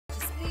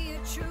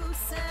true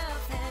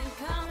self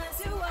and come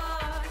as you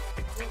are.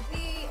 Don't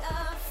be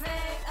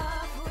afraid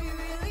of who you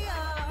really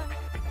are.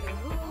 You're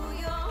who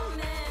you're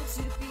meant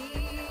to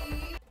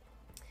be.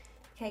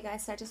 Okay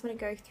guys, so I just want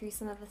to go through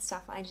some of the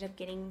stuff I ended up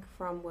getting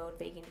from World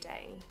Vegan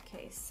Day.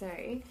 Okay, so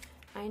I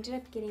ended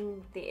up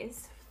getting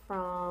this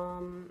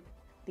from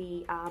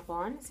the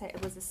Arbonne, so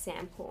it was a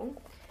sample,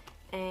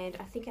 and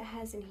I think it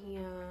has in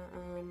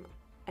here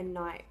a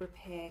night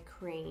repair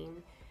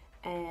cream,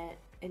 a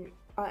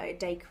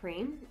day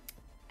cream,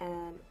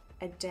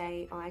 a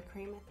day eye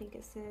cream, I think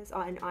it says,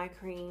 an eye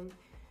cream,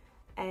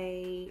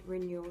 a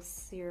renewal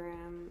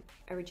serum,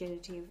 a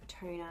regenerative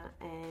toner,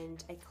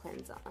 and a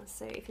cleanser.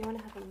 So if you want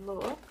to have a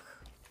look,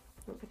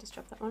 I just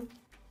dropped that one.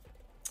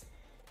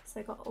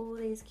 So I got all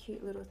these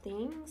cute little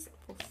things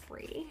for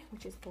free,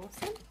 which is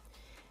awesome.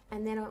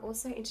 And then I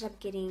also ended up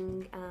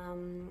getting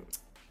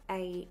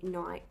a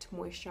night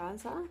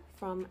moisturizer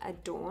from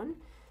Adorn.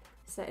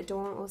 So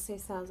Adorn also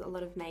sells a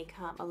lot of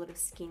makeup, a lot of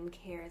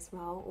skincare as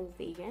well, all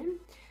vegan.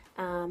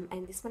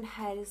 And this one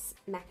has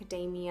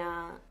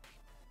macadamia,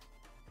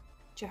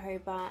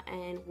 jojoba,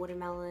 and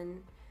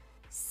watermelon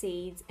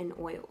seeds and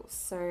oils.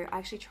 So I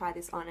actually tried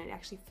this on and it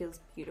actually feels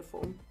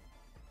beautiful.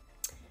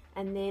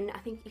 And then I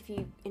think if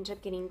you end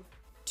up getting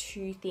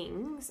two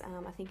things,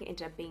 I think it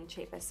ended up being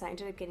cheaper. So I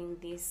ended up getting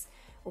this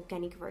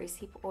organic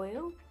rosehip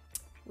oil,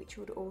 which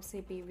would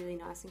also be really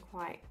nice and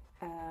quite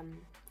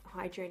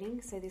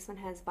hydrating. So this one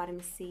has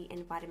vitamin C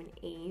and vitamin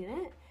E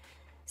in it.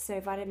 So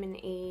vitamin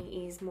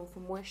E is more for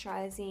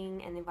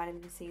moisturizing, and then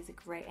vitamin C is a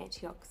great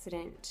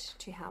antioxidant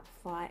to help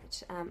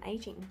fight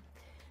aging.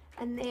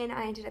 And then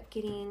I ended up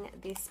getting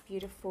this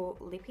beautiful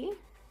lippy.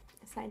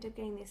 So I ended up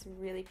getting this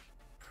really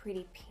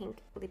pretty pink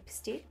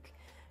lipstick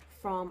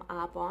from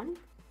Arbonne.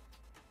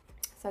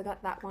 So I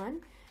got that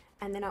one.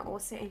 And then I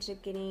also ended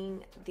up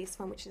getting this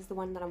one, which is the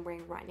one that I'm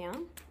wearing right now,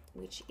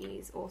 which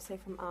is also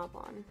from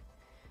Arbonne.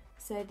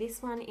 So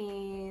this one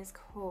is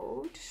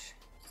called,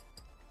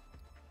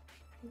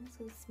 I think this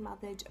was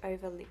Smothered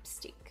Over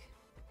Lipstick.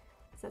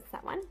 So that's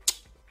that one.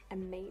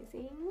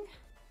 Amazing.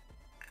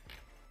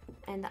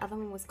 And the other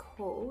one was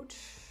called,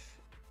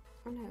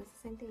 oh no, it's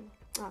the same thing.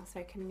 Oh,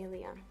 sorry,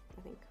 Camellia,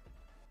 I think.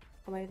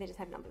 Or maybe they just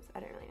have numbers, I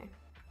don't really know.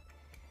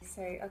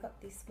 So I got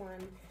this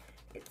one,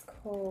 it's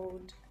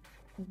called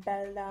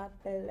Bella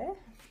Bella,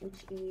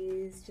 which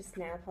is just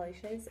nail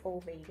polishes, all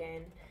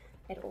vegan.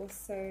 It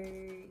also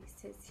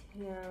says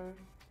here,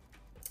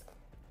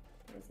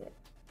 what is it?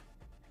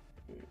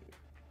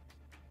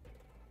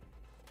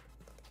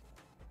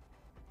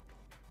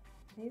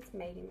 I think it's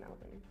made in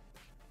Melbourne.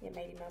 Yeah,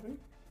 made in Melbourne.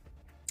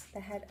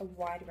 They had a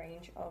wide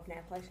range of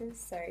nail polishes,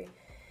 so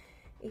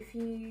if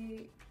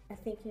you are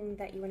thinking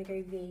that you want to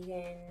go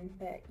vegan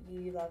but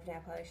you love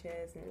nail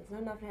polishes and there's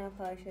not enough nail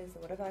polishes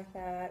or whatever like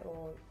that,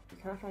 or you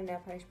can't find a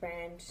nail polish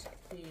brand,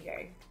 here you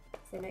go.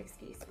 So no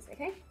excuses,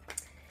 okay?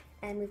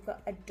 And we've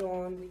got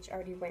Adorn, which I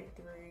already went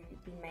through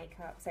the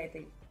makeup, so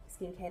the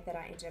skincare that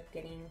I ended up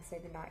getting, so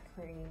the night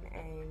cream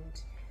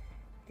and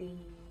the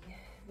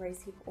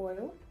rosehip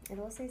oil. It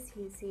also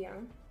says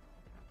here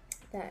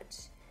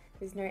that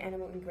there's no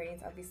animal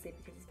ingredients, obviously,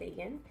 because it's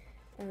vegan.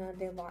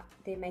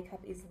 Their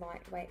makeup is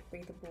lightweight,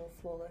 breathable,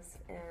 flawless,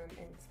 and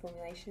its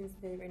formulations,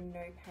 there are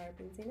no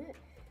parabens in it,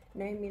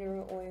 no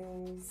mineral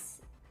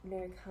oils,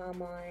 no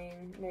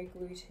carmine, no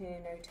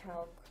gluten, no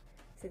talc.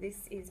 So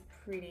this is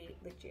pretty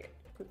legit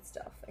good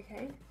stuff,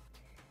 okay?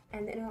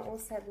 And then I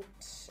also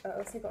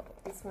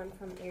got this one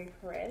from Eri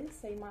Perez,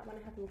 so you might want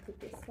to have a look at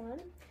this one.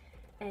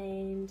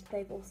 And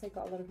they've also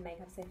got a lot of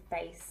makeup, so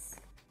face,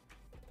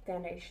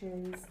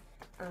 foundations,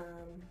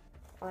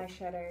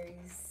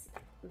 eyeshadows,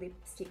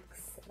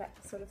 lipsticks, that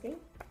sort of thing.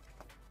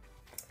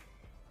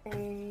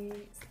 And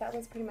so that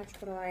was pretty much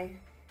what I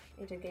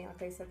ended up getting, like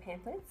those sort of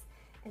pamphlets.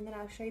 And then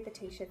I'll show you the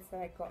t-shirts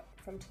that I got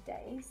from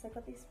today. So I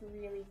got this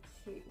really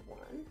cute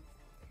one.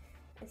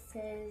 It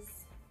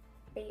says,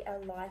 "Be a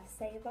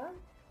lifesaver,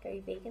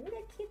 go vegan." Look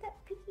how cute that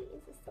piggy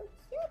is, it's so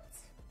cute.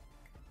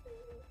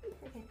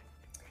 Okay.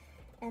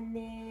 And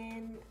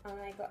then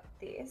I got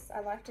this.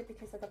 I liked it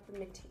because I got the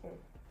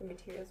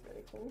material's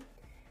really cool.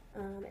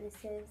 And it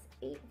says,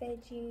 "Eat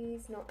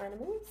veggies, not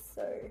animals."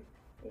 So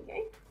there you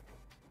go.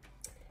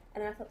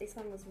 And then I thought this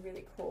one was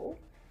really cool.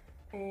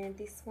 And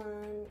this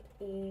one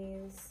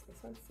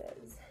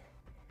says,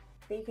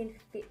 "Vegan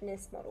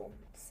fitness model."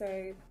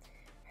 So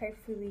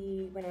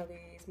hopefully when I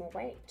lose more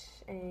weight,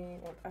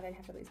 and I don't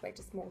have to lose weight,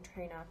 just more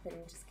train up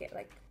and just get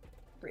like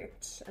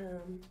ripped,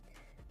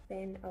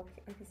 then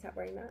I can start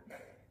wearing that.